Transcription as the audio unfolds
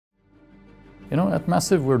You know, at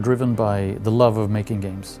Massive we're driven by the love of making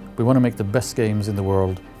games. We want to make the best games in the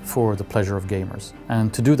world for the pleasure of gamers.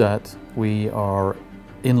 And to do that, we are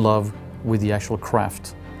in love with the actual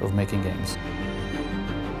craft of making games.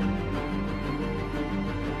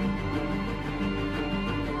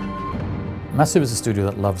 Massive is a studio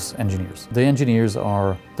that loves engineers. The engineers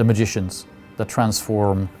are the magicians that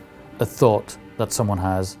transform a thought that someone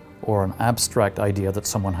has or an abstract idea that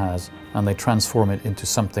someone has, and they transform it into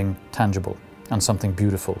something tangible and something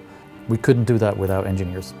beautiful. We couldn't do that without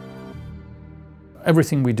engineers.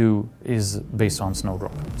 Everything we do is based on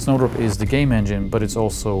Snowdrop. Snowdrop is the game engine, but it's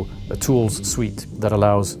also a tools suite that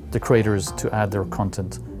allows the creators to add their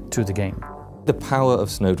content to the game. The power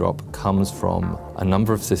of Snowdrop comes from a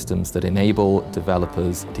number of systems that enable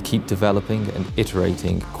developers to keep developing and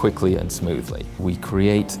iterating quickly and smoothly. We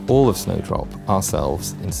create all of Snowdrop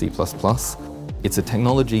ourselves in C++. It's a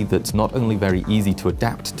technology that's not only very easy to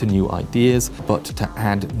adapt to new ideas, but to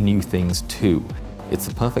add new things to. It's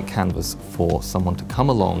a perfect canvas for someone to come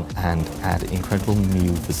along and add incredible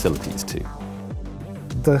new facilities to.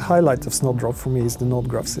 The highlight of Snowdrop for me is the node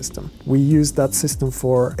graph system. We use that system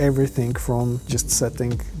for everything from just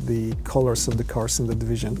setting the colors of the cars in the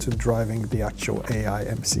Division to driving the actual AI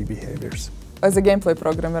MC behaviors. As a gameplay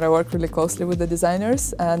programmer, I work really closely with the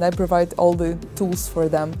designers and I provide all the tools for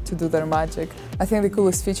them to do their magic. I think the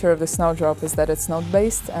coolest feature of the Snowdrop is that it's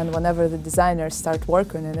node-based, and whenever the designers start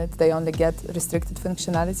working in it, they only get restricted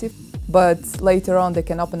functionality. But later on they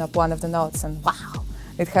can open up one of the nodes and wow,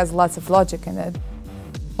 it has lots of logic in it.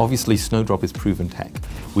 Obviously, Snowdrop is proven tech.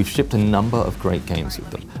 We've shipped a number of great games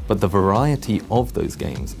with them, but the variety of those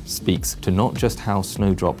games speaks to not just how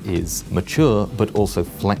Snowdrop is mature, but also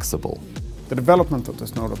flexible. The development of the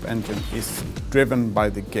Snowdrop engine is driven by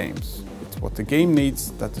the games. It's what the game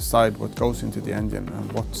needs that decide what goes into the engine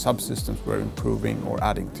and what subsystems we're improving or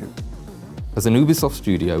adding to. As an Ubisoft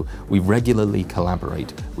studio, we regularly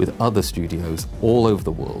collaborate with other studios all over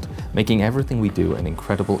the world, making everything we do an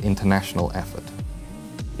incredible international effort.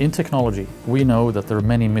 In technology, we know that there are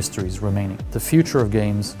many mysteries remaining. The future of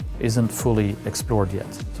games isn't fully explored yet.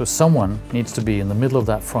 So someone needs to be in the middle of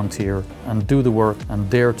that frontier and do the work and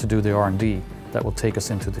dare to do the R&D that will take us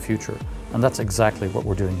into the future. And that's exactly what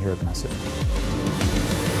we're doing here at Massive.